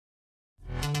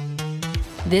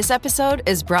This episode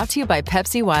is brought to you by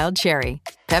Pepsi Wild Cherry.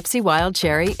 Pepsi Wild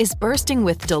Cherry is bursting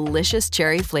with delicious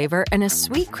cherry flavor and a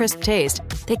sweet, crisp taste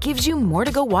that gives you more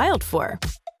to go wild for.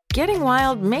 Getting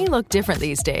wild may look different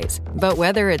these days, but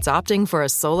whether it's opting for a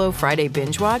solo Friday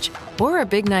binge watch or a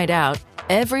big night out,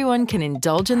 everyone can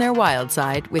indulge in their wild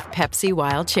side with Pepsi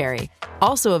Wild Cherry.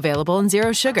 Also available in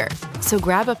Zero Sugar. So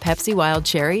grab a Pepsi Wild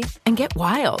Cherry and get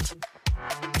wild.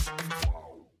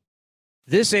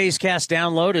 This A's Cast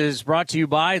download is brought to you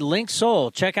by Link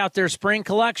Soul. Check out their spring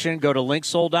collection. Go to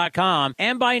linksoul.com.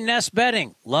 And by Nest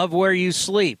Bedding. Love where you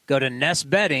sleep. Go to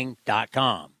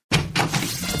nestbedding.com.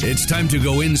 It's time to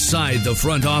go inside the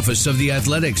front office of the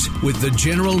Athletics with the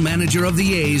general manager of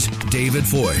the A's, David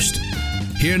Forst.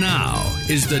 Here now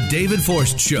is the David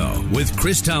Forst Show with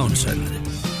Chris Townsend.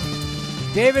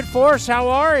 David Forst, how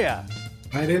are you?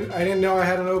 I didn't know I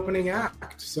had an opening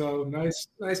act, so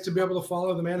nice to be able to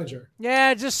follow the manager.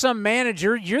 Yeah, just some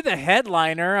manager. You're the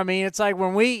headliner. I mean, it's like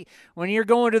when you're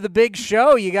going to the big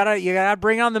show, you gotta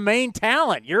bring on the main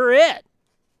talent. You're it.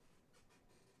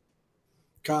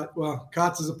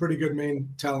 Kotz is a pretty good main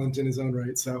talent in his own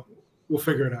right, so we'll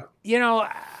figure it out. You know,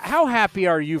 how happy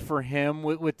are you for him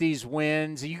with these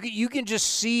wins? You can just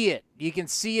see it. You can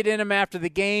see it in him after the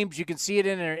games. You can see it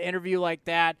in an interview like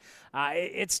that.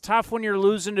 It's tough when you're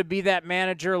losing to be that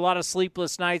manager, a lot of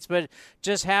sleepless nights, but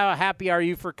just how happy are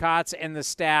you for Kotz and the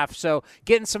staff? So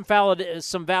getting some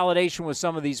validation with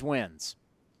some of these wins.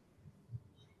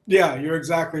 Yeah, you're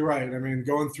exactly right. I mean,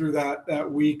 going through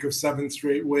that week of 7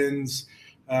 straight wins,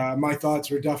 my thoughts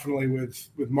were definitely with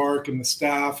Mark and the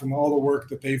staff and all the work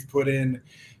that they've put in,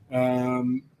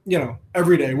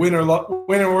 every day, win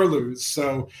or lose.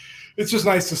 So it's just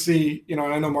nice to see, and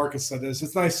I know Marcus said this,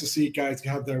 it's nice to see guys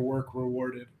have their work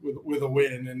rewarded with a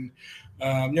win. And,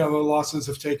 the losses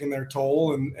have taken their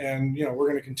toll and we're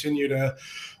going to continue to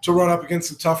run up against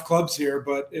some tough clubs here,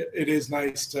 but it is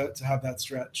nice to have that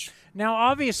stretch. Now,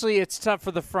 obviously it's tough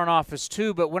for the front office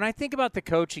too, but when I think about the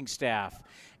coaching staff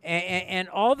and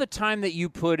all the time that you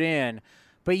put in,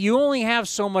 but you only have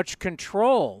so much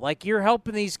control. Like, you're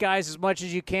helping these guys as much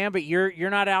as you can, but you're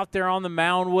not out there on the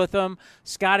mound with them.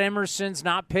 Scott Emerson's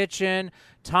not pitching.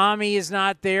 Tommy is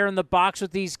not there in the box with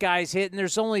these guys hitting.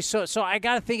 There's only so I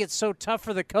got to think it's so tough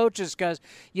for the coaches because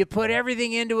you put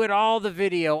everything into it, all the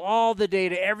video, all the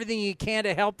data, everything you can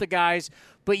to help the guys,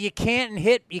 but you can't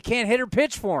hit or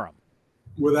pitch for them.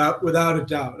 Without a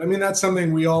doubt. I mean, that's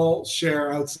something we all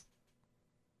share outside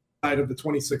of the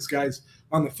 26 guys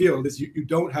on the field is you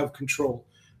don't have control,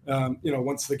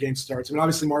 once the game starts. I mean,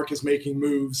 obviously Mark is making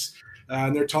moves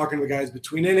and they're talking to the guys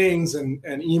between innings and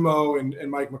Emo and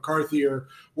Mike McCarthy are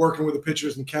working with the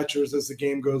pitchers and catchers as the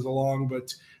game goes along.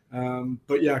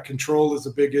 But yeah, control is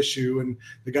a big issue and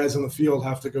the guys on the field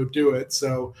have to go do it.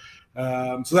 So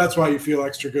that's why you feel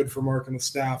extra good for Mark and the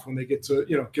staff when they get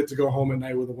to go home at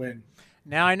night with a win.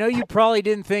 Now, I know you probably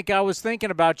didn't think I was thinking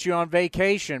about you on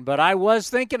vacation, but I was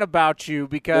thinking about you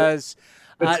because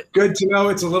it's good to know.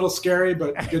 It's a little scary,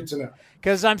 but good to know.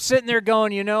 Because I'm sitting there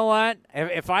going, you know what?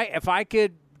 If I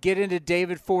could get into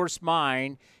David Forst's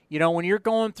mind, when you're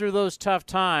going through those tough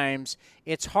times,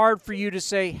 it's hard for you to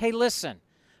say, hey, listen,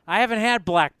 I haven't had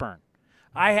Blackburn.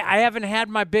 I haven't had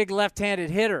my big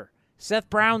left-handed hitter.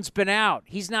 Seth Brown's been out.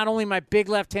 He's not only my big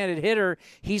left-handed hitter,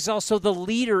 he's also the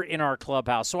leader in our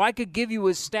clubhouse. So I could give you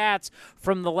his stats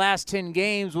from the last 10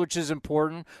 games, which is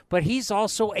important, but he's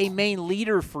also a main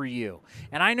leader for you.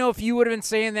 And I know if you would have been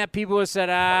saying that, people would have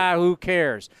said, who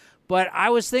cares? But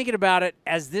I was thinking about it,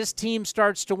 as this team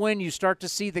starts to win, you start to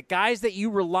see the guys that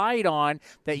you relied on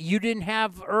that you didn't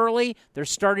have early, they're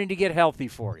starting to get healthy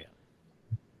for you.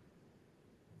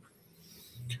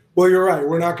 Well, you're right.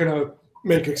 We're not going to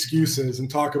make excuses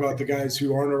and talk about the guys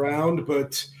who aren't around.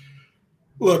 But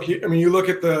look, you look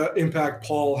at the impact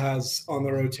Paul has on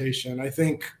the rotation. I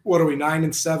think,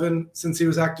 9-7 since he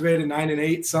was activated,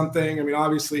 9-8 something. I mean,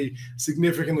 obviously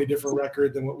significantly different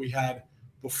record than what we had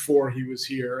before he was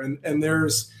here. And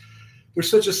there's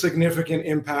such a significant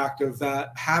impact of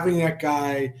that. Having that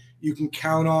guy you can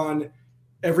count on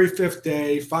every fifth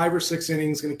day, 5 or 6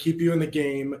 innings, going to keep you in the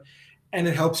game. And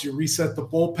it helps you reset the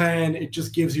bullpen. It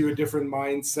just gives you a different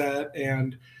mindset.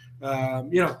 And,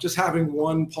 just having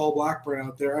one Paul Blackburn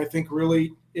out there, I think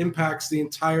really impacts the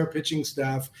entire pitching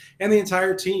staff and the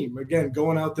entire team. Again,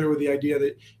 going out there with the idea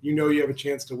that you have a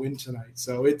chance to win tonight.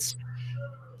 So it's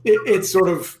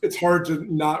hard to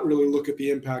not really look at the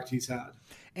impact he's had.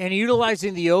 And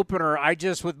utilizing the opener,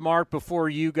 with Mark before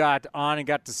you got on and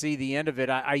got to see the end of it,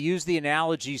 I use the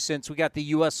analogy since we got the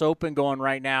U.S. Open going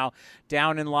right now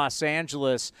down in Los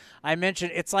Angeles. I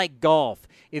mentioned it's like golf.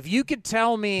 If you could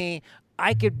tell me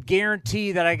I could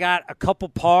guarantee that I got a couple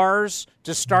pars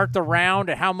to start the round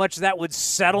and how much that would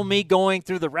settle me going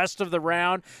through the rest of the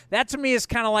round. That to me is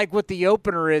kind of like what the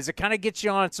opener is. It kind of gets you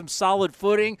on some solid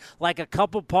footing, like a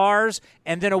couple pars,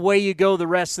 and then away you go the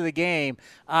rest of the game.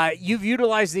 You've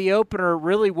utilized the opener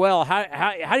really well.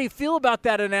 How do you feel about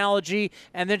that analogy?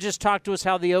 And then just talk to us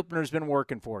how the opener's been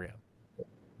working for you.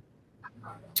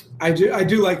 I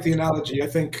do like the analogy. I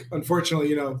think,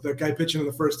 unfortunately, the guy pitching in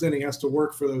the first inning has to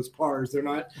work for those pars. They're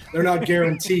not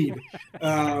guaranteed.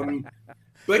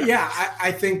 But yeah,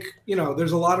 I think,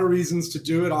 there's a lot of reasons to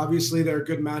do it. Obviously, there are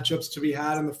good matchups to be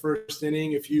had in the first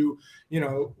inning. If you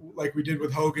like we did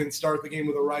with Hogan, start the game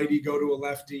with a righty, go to a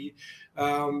lefty.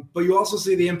 But you also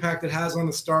see the impact it has on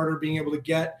the starter being able to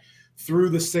get through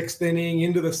the sixth inning,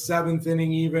 into the seventh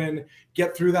inning even,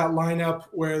 get through that lineup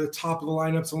where the top of the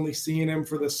lineup's only seeing him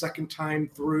for the second time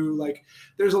through. Like,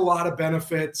 there's a lot of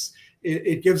benefits.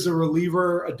 It gives a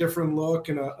reliever a different look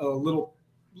and a little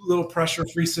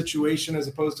pressure-free situation as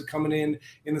opposed to coming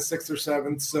in the sixth or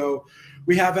seventh. So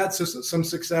we have had some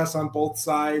success on both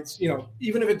sides.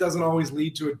 Even if it doesn't always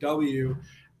lead to a W,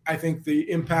 I think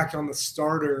the impact on the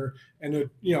starter and,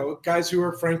 guys who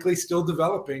are frankly still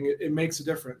developing, it makes a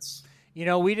difference.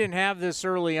 We didn't have this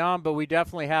early on, but we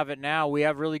definitely have it now. We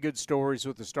have really good stories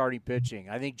with the starting pitching.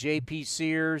 I think J.P.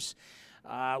 Sears,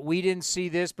 we didn't see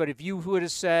this, but if you would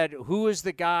have said, who is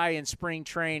the guy in spring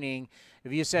training,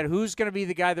 if you said, who's going to be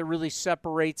the guy that really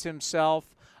separates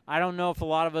himself, I don't know if a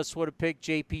lot of us would have picked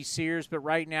J.P. Sears, but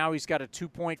right now he's got a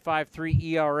 2.53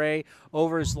 ERA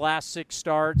over his last 6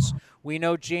 starts. We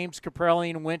know James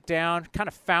Kaprielian went down, kind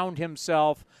of found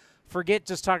himself. Forget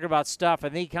just talking about stuff. I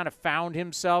think he kind of found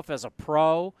himself as a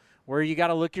pro, where you got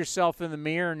to look yourself in the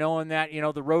mirror knowing that,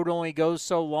 the road only goes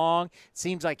so long. It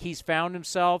seems like he's found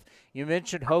himself. You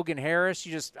mentioned Hogan Harris.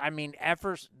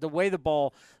 Effort, the way the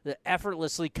ball that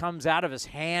effortlessly comes out of his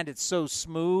hand, it's so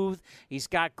smooth. He's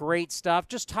got great stuff.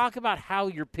 Just talk about how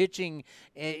your pitching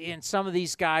in some of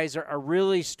these guys are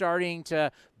really starting to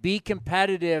be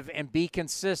competitive and be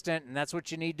consistent, and that's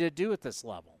what you need to do at this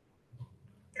level.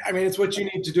 It's what you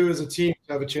need to do as a team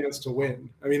to have a chance to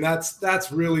win.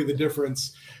 That's really the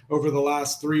difference over the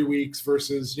last 3 weeks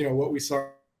versus, what we saw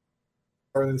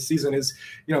in the season is,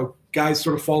 guys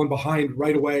sort of falling behind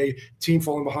right away, team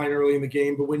falling behind early in the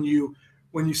game. But when you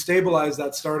stabilize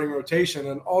that starting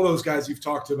rotation, and all those guys you've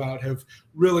talked about have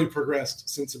really progressed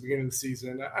since the beginning of the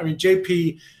season.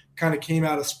 JP kind of came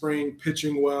out of spring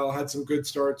pitching well, had some good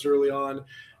starts early on.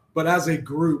 But as a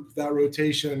group, that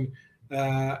rotation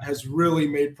has really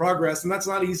made progress, and that's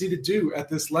not easy to do at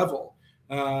this level.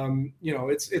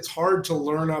 It's hard to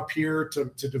learn up here,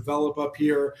 to develop up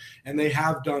here, and they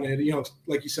have done it.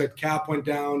 Like you said, Cap went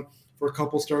down for a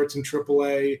couple starts in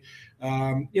AAA.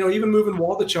 Even moving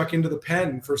Waldichuk into the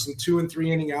pen for some 2 and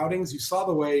 3 inning outings. You saw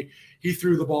the way he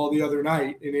threw the ball the other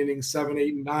night in innings 7,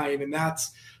 8, and 9, and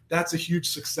that's a huge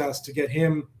success to get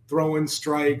him throwing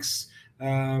strikes.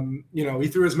 He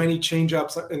threw as many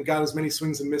changeups and got as many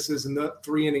swings and misses in the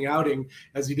 3 inning outing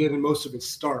as he did in most of his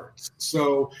starts.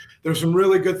 So there's some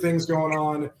really good things going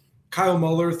on. Kyle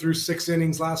Muller threw 6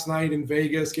 innings last night in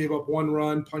Vegas, gave up 1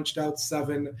 run, punched out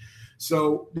 7.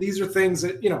 So these are things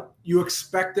that, you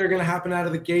expect they're going to happen out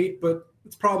of the gate, but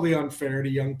it's probably unfair to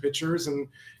young pitchers. And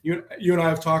you and I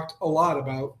have talked a lot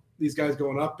about these guys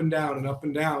going up and down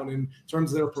in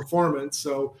terms of their performance.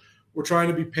 So we're trying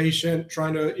to be patient,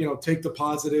 trying to, take the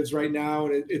positives right now,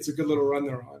 and it's a good little run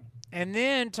they're on. And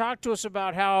then talk to us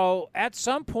about how at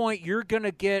some point you're going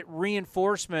to get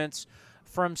reinforcements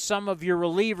from some of your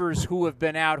relievers who have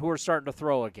been out, who are starting to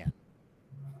throw again.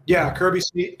 Yeah, Kirby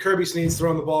Snead's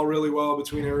throwing the ball really well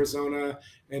between Arizona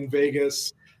and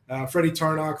Vegas. Freddie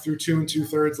Tarnock threw 2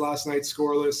 2/3 last night,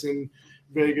 scoreless in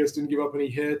Vegas, didn't give up any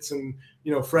hits. And,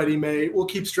 we'll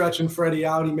keep stretching Freddie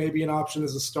out. He may be an option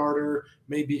as a starter,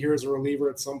 maybe here as a reliever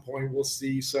at some point. We'll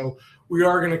see. So we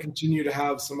are going to continue to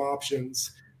have some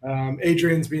options.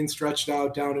 Adrian's being stretched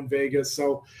out down in Vegas.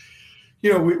 So,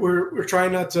 we're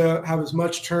trying not to have as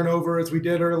much turnover as we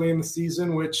did early in the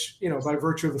season, which, by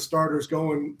virtue of the starters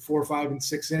going 4, 5, and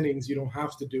 6 innings, you don't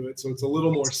have to do it. So it's a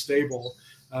little more stable.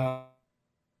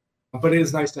 But it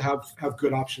is nice to have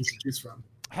good options to choose from.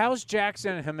 How's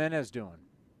Jackson and Jimenez doing?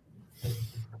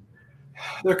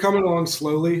 They're coming along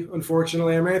slowly,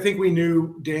 unfortunately. I think we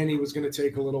knew Danny was going to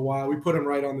take a little while. We put him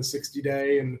right on the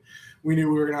 60-day, and we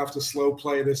knew we were going to have to slow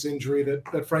play this injury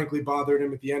that frankly bothered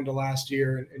him at the end of last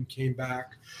year and came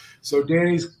back. So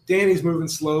Danny's moving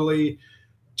slowly.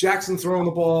 Jackson throwing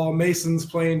the ball. Mason's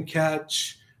playing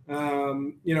catch.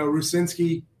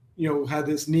 Rucinski, had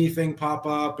this knee thing pop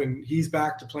up, and he's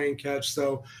back to playing catch.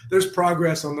 So there's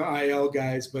progress on the IL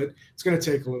guys, but it's going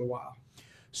to take a little while.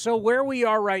 So where we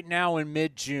are right now in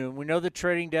mid-June, we know the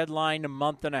trading deadline a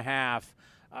month and a half.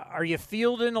 Are you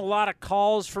fielding a lot of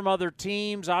calls from other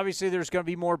teams? Obviously, there's going to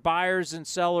be more buyers and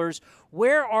sellers.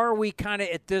 Where are we kind of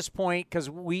at this point? Because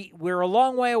we're a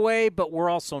long way away, but we're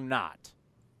also not.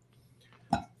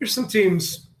 There's some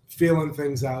teams feeling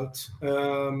things out.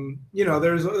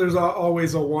 There's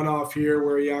always a one-off here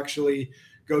where you actually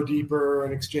go deeper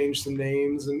and exchange some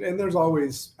names, and there's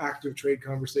always active trade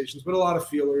conversations, but a lot of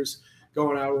feelers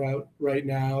going out right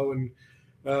now. And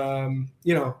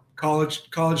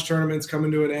college tournaments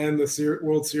coming to an end. The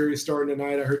World Series starting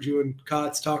tonight. I heard you and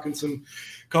Kotz talking some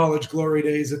college glory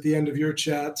days at the end of your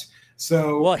chat.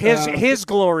 So, well, his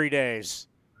glory days.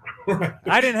 Right.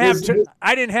 I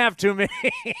didn't have too many.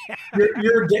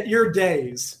 your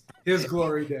days. His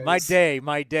glory days.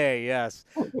 My day, yes.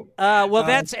 Well,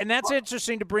 that's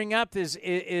interesting to bring up is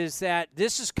that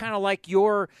this is kind of like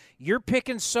you're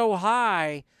picking so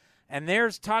high, and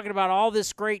there's talking about all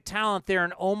this great talent there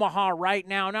in Omaha right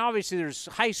now. And obviously there's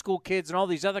high school kids and all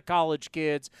these other college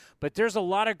kids, but there's a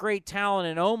lot of great talent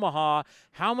in Omaha.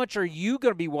 How much are you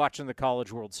going to be watching the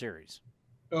College World Series?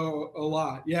 Oh, a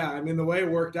lot. Yeah. I mean, the way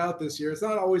it worked out this year, it's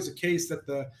not always the case that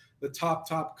the top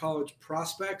college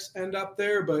prospects end up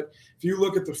there. But if you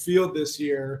look at the field this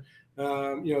year, the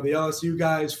LSU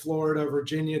guys, Florida,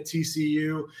 Virginia,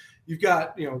 TCU, you've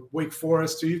got, Wake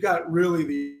Forest. So you've got really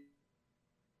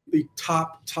the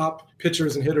top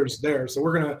pitchers and hitters there. So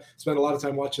we're going to spend a lot of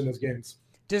time watching those games.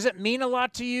 Does it mean a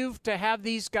lot to you to have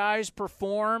these guys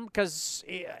perform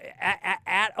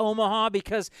at Omaha,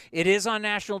 because it is on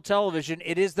national television?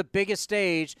 It is the biggest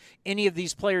stage any of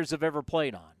these players have ever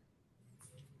played on.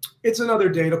 It's another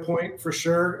data point for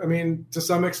sure. I mean, to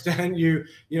some extent, you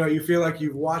feel like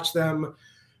you've watched them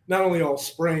not only all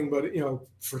spring, but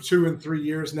for 2 and 3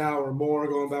 years now or more,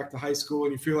 going back to high school,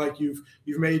 and you feel like you've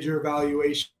made your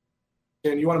evaluation,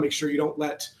 and you want to make sure you don't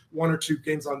let 1 or 2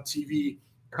 games on TV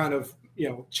kind of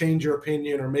change your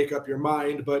opinion or make up your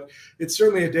mind. But it's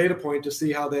certainly a data point to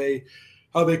see how they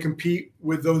compete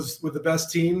with the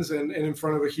best teams and in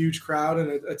front of a huge crowd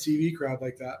and a TV crowd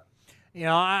like that.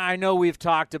 I know we've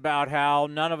talked about how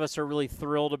none of us are really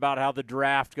thrilled about how the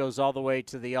draft goes all the way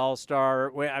to the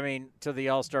All-Star. To the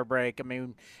All-Star break. I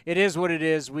mean, it is what it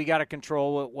is. We got to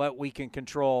control what we can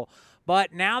control.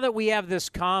 But now that we have this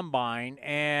combine,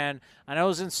 and I know it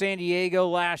was in San Diego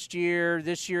last year,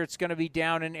 this year it's going to be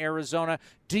down in Arizona.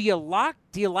 Do you like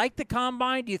the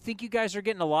combine? Do you think you guys are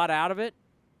getting a lot out of it?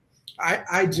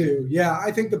 I do. Yeah,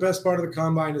 I think the best part of the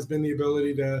combine has been the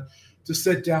ability to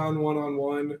sit down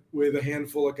one-on-one with a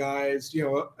handful of guys,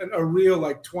 a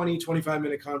real 20,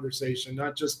 25-minute conversation,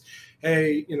 not just,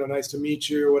 hey, nice to meet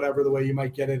you or whatever, the way you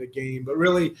might get at a game, but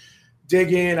really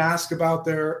dig in, ask about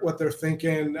what they're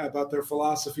thinking, about their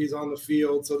philosophies on the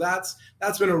field. So that's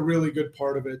been a really good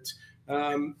part of it.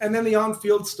 And then the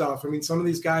on-field stuff. I mean, some of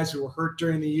these guys who were hurt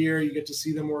during the year, you get to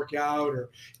see them work out or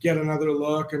get another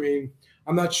look. I mean,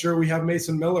 I'm not sure we have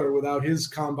Mason Miller without his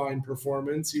combine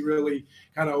performance. He really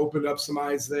kind of opened up some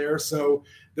eyes there. So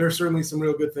there are certainly some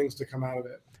real good things to come out of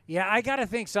it. Yeah, I got to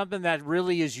think something that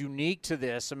really is unique to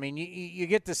this. I mean, you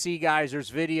get to see guys. There's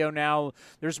video now.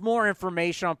 There's more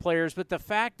information on players. But the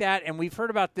fact that, and we've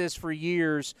heard about this for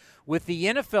years with the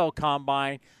NFL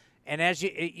Combine, and as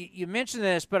you mentioned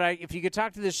this, but if you could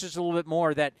talk to this just a little bit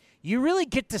more, that you really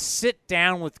get to sit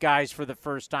down with guys for the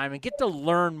first time and get to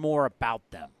learn more about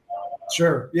them.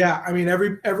 Sure. Yeah. I mean,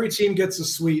 every team gets a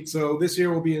suite. So this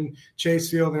year we'll be in Chase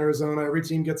Field in Arizona. Every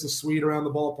team gets a suite around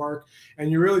the ballpark,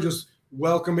 and you really just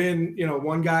welcome in,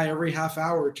 one guy every half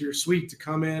hour to your suite to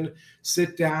come in,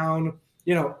 sit down,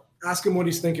 ask him what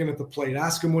he's thinking at the plate,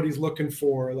 ask him what he's looking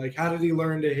for. Like, how did he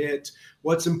learn to hit?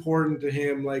 What's important to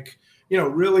him? Like,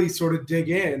 really sort of dig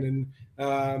in.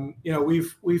 And,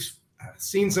 we've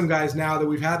seen some guys now that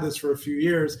we've had this for a few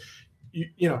years,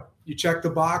 you check the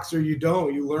box or you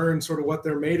don't. You learn sort of what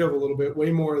they're made of a little bit,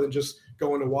 way more than just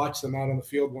going to watch them out on the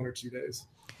field 1 or 2 days.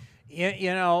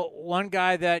 One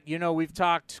guy that, we've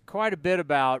talked quite a bit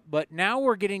about, but now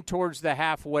we're getting towards the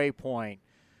halfway point.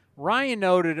 Ryan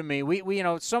Noda to me, we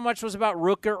so much was about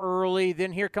Rooker early,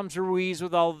 then here comes Ruiz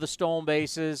with all of the stolen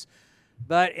bases.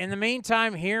 But in the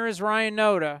meantime, here is Ryan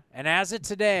Noda, and as of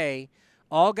today,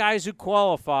 all guys who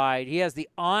qualified, he has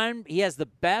the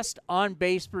best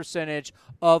on-base percentage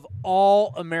of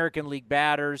all American League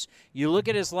batters. You look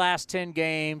at his last 10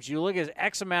 games, you look at his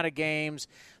X amount of games,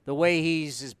 the way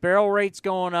his barrel rate's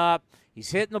going up,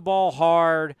 he's hitting the ball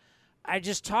hard. I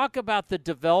just talk about the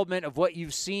development of what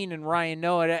you've seen in Ryan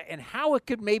Noda and how it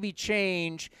could maybe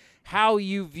change how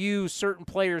you view certain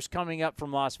players coming up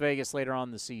from Las Vegas later on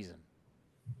in the season.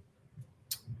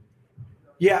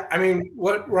 Yeah, I mean,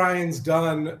 what Ryan's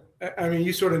done, I mean,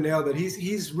 you sort of nailed it.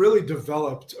 He's really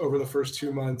developed over the first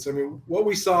 2 months. I mean, what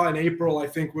we saw in April, I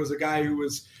think, was a guy who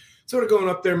was sort of going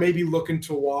up there, maybe looking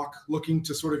to walk, looking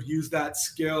to sort of use that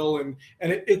skill. And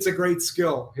it's a great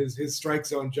skill, his strike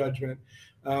zone judgment.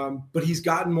 But he's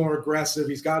gotten more aggressive.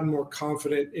 He's gotten more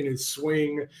confident in his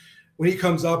swing. When he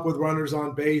comes up with runners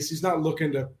on base, he's not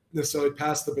looking to necessarily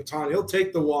pass the baton. He'll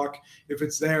take the walk if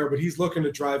it's there, but he's looking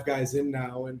to drive guys in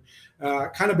now, and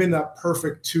kind of been that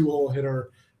perfect 2-hole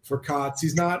hitter for Kotz.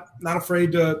 He's not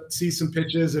afraid to see some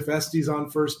pitches if Este's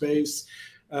on first base.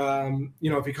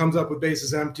 If he comes up with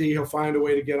bases empty, he'll find a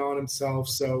way to get on himself.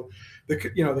 So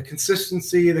the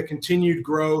consistency, the continued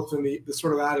growth, and the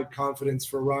sort of added confidence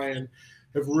for Ryan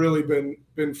have really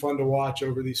been fun to watch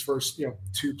over these first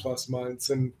 2+ months.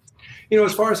 And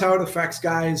as far as how it affects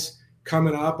guys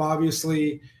coming up,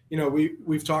 obviously,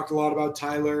 we've talked a lot about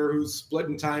Tyler, who's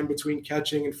splitting time between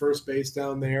catching and first base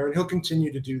down there, and he'll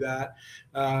continue to do that.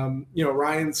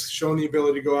 Ryan's shown the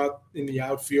ability to go out in the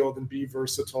outfield and be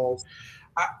versatile.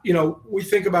 We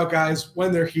think about guys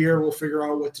when they're here, we'll figure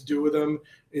out what to do with them.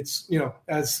 It's,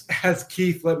 as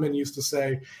Keith Littman used to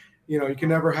say, you can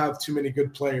never have too many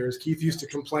good players. Keith used to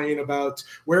complain about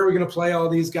where are we going to play all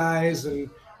these guys, and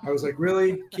I was like,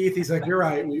 really, Keith? He's like, you're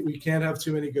right. We can't have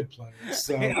too many good players.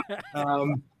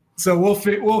 So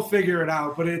we'll figure it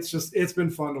out. But it's been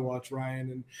fun to watch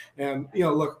Ryan, and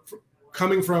look,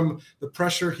 coming from the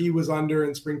pressure he was under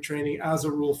in spring training as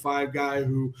a Rule 5 guy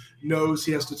who knows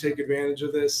he has to take advantage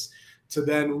of this, to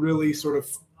then really sort of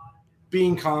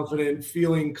being confident,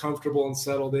 feeling comfortable and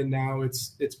settled in now,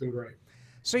 it's been great.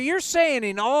 So you're saying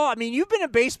you've been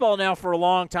in baseball now for a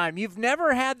long time. You've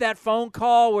never had that phone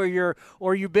call or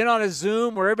you've been on a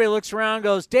Zoom where everybody looks around and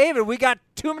goes, David, we got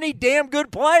too many damn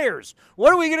good players.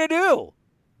 What are we going to do?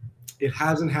 It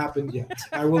hasn't happened yet.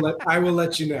 I will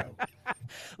let you know.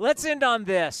 Let's end on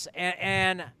this.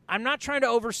 And I'm not trying to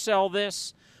oversell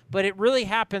this, but it really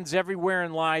happens everywhere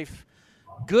in life.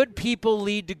 Good people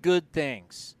lead to good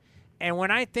things. And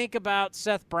when I think about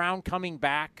Seth Brown coming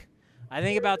back, I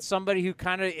think about somebody who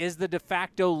kind of is the de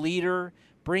facto leader,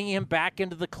 bringing him back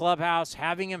into the clubhouse,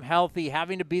 having him healthy,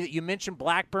 having to be – you mentioned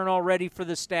Blackburn already for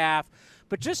the staff.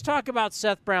 But just talk about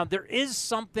Seth Brown. There is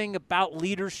something about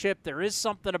leadership. There is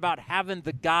something about having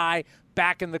the guy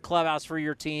back in the clubhouse for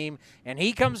your team. And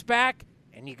he comes back,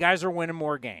 and you guys are winning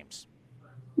more games.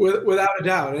 Without a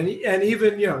doubt. And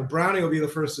even, Browning will be the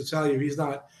first to tell you he's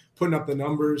not – putting up the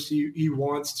numbers he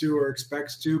wants to or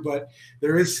expects to, but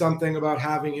there is something about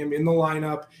having him in the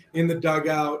lineup, in the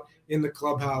dugout, in the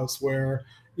clubhouse where,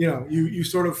 you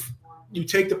sort of, you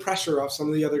take the pressure off some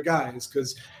of the other guys.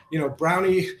 Cause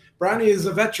Brownie is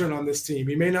a veteran on this team.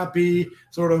 He may not be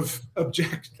sort of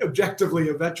objectively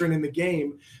a veteran in the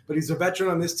game, but he's a veteran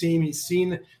on this team. He's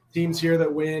seen teams here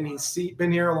that win. He's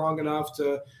been here long enough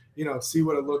to, see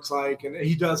what it looks like. And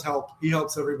he does help. He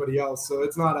helps everybody else. So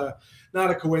it's not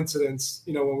a coincidence,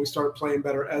 when we start playing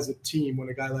better as a team, when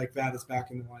a guy like that is back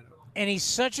in the lineup. And he's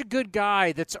such a good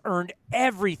guy that's earned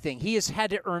everything. He has had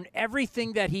to earn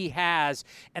everything that he has.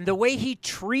 And the way he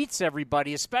treats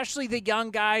everybody, especially the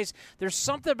young guys, there's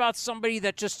something about somebody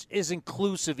that just is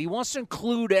inclusive. He wants to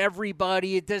include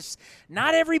everybody.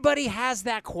 Not everybody has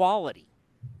that quality.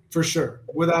 For sure,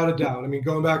 without a doubt. I mean,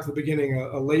 going back to the beginning,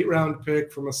 a late round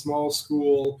pick from a small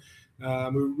school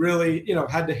who really,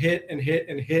 had to hit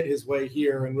his way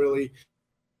here and really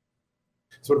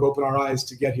sort of open our eyes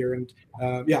to get here. And,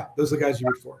 those are the guys you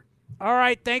root for. All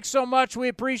right, thanks so much. We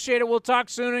appreciate it. We'll talk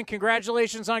soon, and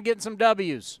congratulations on getting some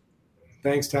W's.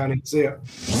 Thanks, Tony. See ya.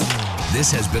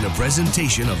 This has been a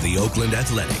presentation of the Oakland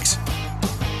Athletics.